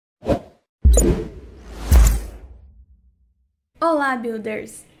Olá,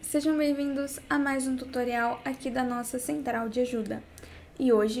 builders! Sejam bem-vindos a mais um tutorial aqui da nossa central de ajuda.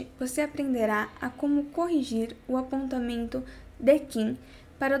 E hoje você aprenderá a como corrigir o apontamento thBQ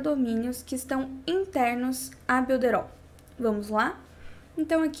para domínios que estão internos a Builderall. Vamos lá?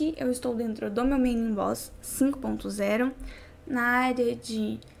 Então aqui eu estou dentro do meu main inbox 5.0, na área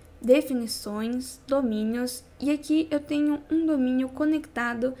de definições, domínios, e aqui eu tenho um domínio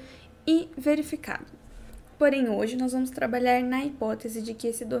conectado e verificado. Porém, hoje nós vamos trabalhar na hipótese de que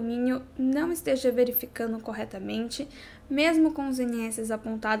esse domínio não esteja verificando corretamente, mesmo com os NS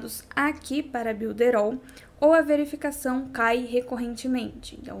apontados aqui para Builderall, ou a verificação cai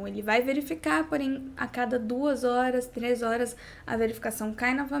recorrentemente. Então, ele vai verificar, porém, a cada 2 horas, 3 horas, a verificação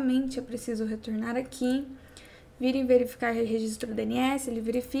cai novamente, eu preciso retornar aqui, vir em verificar registro DNS, ele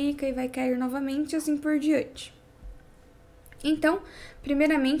verifica e vai cair novamente, e assim por diante. Então,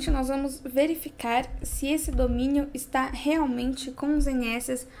 primeiramente, nós vamos verificar se esse domínio está realmente com os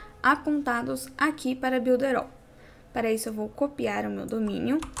NS apontados aqui para Builderall. Para isso, eu vou copiar o meu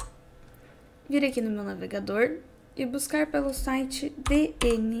domínio, vir aqui no meu navegador e buscar pelo site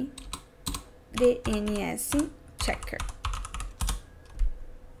DNS Checker.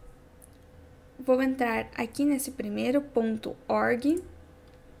 Vou entrar aqui nesse primeiro .org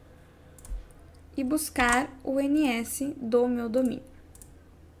e buscar o NS do meu domínio.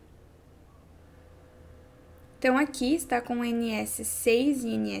 Então, aqui está com NS6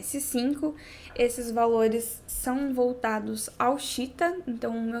 e NS5, esses valores são voltados ao Cheetah,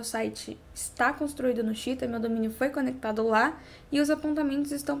 então o meu site está construído no Cheetah, meu domínio foi conectado lá, e os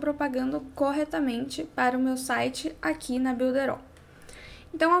apontamentos estão propagando corretamente para o meu site aqui na Builderall.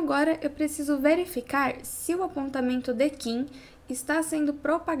 Então, agora eu preciso verificar se o apontamento thBQ está sendo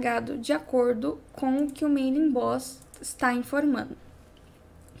propagado de acordo com o que o mailing boss está informando.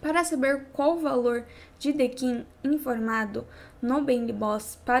 Para saber qual o valor de thBQ informado no mailing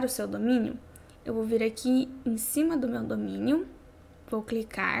boss para o seu domínio, eu vou vir aqui em cima do meu domínio, vou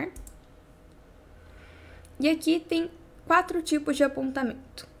clicar, e aqui tem 4 tipos de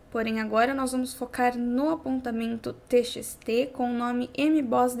apontamento. Porém, agora nós vamos focar no apontamento txt com o nome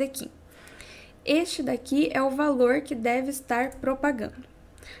mbossthBQ. Este daqui é o valor que deve estar propagando.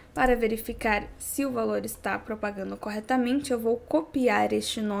 Para verificar se o valor está propagando corretamente, eu vou copiar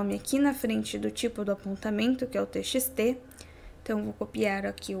este nome aqui na frente do tipo do apontamento, que é o txt. Então, vou copiar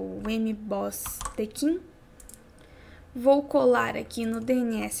aqui o mbossthBQ. Vou colar aqui no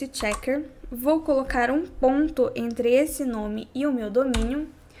DNS Checker. Vou colocar um ponto entre esse nome e o meu domínio.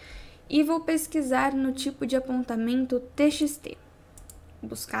 E vou pesquisar no tipo de apontamento txt.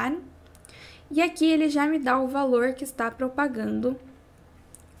 Buscar. E aqui ele já me dá o valor que está propagando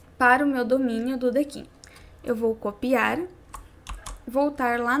para o meu domínio do thBQ. Eu vou copiar,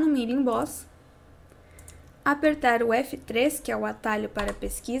 voltar lá no mailing boss, apertar o F3, que é o atalho para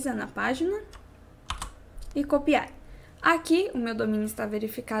pesquisa na página, e copiar. Aqui o meu domínio está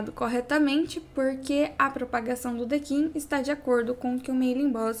verificado corretamente porque a propagação do thBQ está de acordo com o que o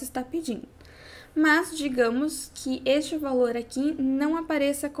mailing boss está pedindo. Mas, digamos que este valor aqui não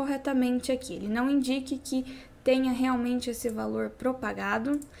apareça corretamente aqui, ele não indique que tenha realmente esse valor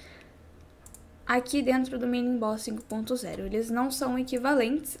propagado aqui dentro do mailing boss 5.0. Eles não são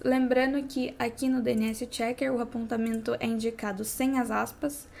equivalentes, lembrando que aqui no DNS Checker o apontamento é indicado sem as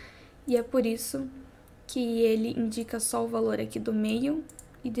aspas, e é por isso que ele indica só o valor aqui do meio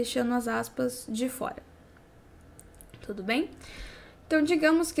e deixando as aspas de fora. Tudo bem? Então,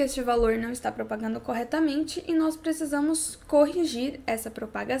 digamos que este valor não está propagando corretamente e nós precisamos corrigir essa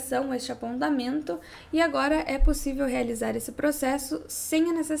propagação, este apontamento, e agora é possível realizar esse processo sem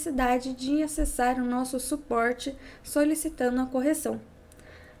a necessidade de acessar o nosso suporte solicitando a correção.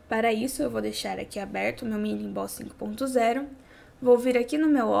 Para isso, eu vou deixar aqui aberto o meu mailing boss 5.0, vou vir aqui no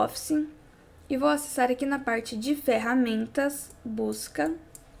meu Office e vou acessar aqui na parte de ferramentas, busca,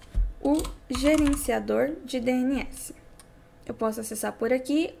 o gerenciador de DNS. Eu posso acessar por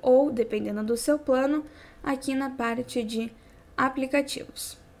aqui ou, dependendo do seu plano, aqui na parte de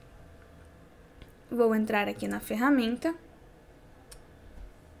aplicativos. Vou entrar aqui na ferramenta.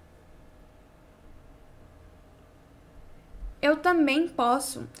 Eu também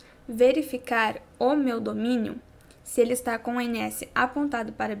posso verificar o meu domínio, se ele está com o NS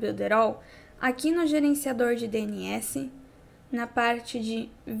apontado para Builderall, aqui no gerenciador de DNS, na parte de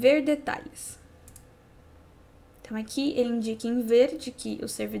ver detalhes. Então, aqui ele indica em verde que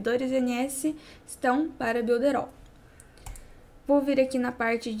os servidores DNS estão para Builderall. Vou vir aqui na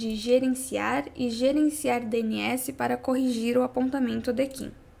parte de gerenciar e gerenciar DNS para corrigir o apontamento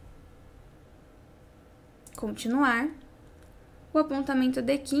thBQ. Continuar. O apontamento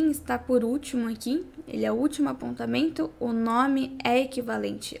thKey está por último aqui, ele é o último apontamento, o nome é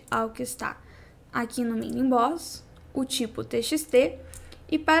equivalente ao que está aqui no main emboss, o tipo txt,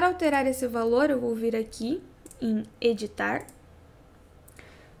 e para alterar esse valor eu vou vir aqui em editar,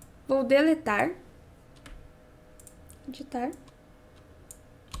 vou deletar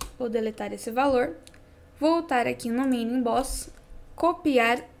esse valor, voltar aqui no main emboss,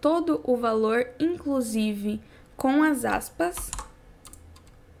 copiar todo o valor, inclusive com as aspas,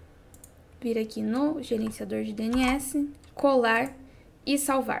 vir aqui no gerenciador de DNS, colar e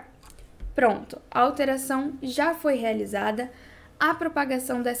salvar. Pronto, a alteração já foi realizada. A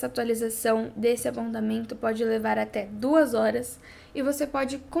propagação dessa atualização desse apontamento pode levar até 2 horas e você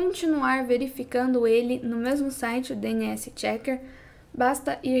pode continuar verificando ele no mesmo site, o DNS Checker.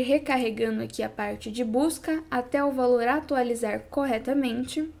 Basta ir recarregando aqui a parte de busca até o valor atualizar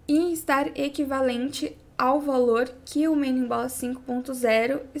corretamente e estar equivalente ao valor que o main emboss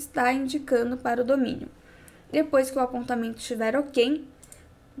 5.0 está indicando para o domínio. Depois que o apontamento estiver ok,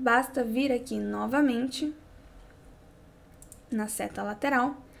 basta vir aqui novamente na seta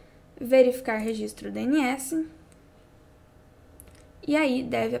lateral, verificar registro DNS, e aí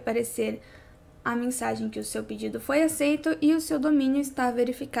deve aparecer a mensagem que o seu pedido foi aceito e o seu domínio está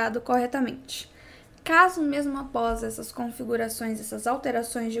verificado corretamente. Caso mesmo após essas configurações, essas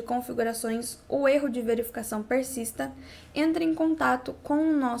alterações de configurações, o erro de verificação persista, entre em contato com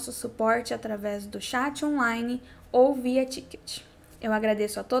o nosso suporte através do chat online ou via ticket. Eu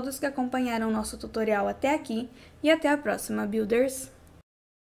agradeço a todos que acompanharam o nosso tutorial até aqui e até a próxima, Builders!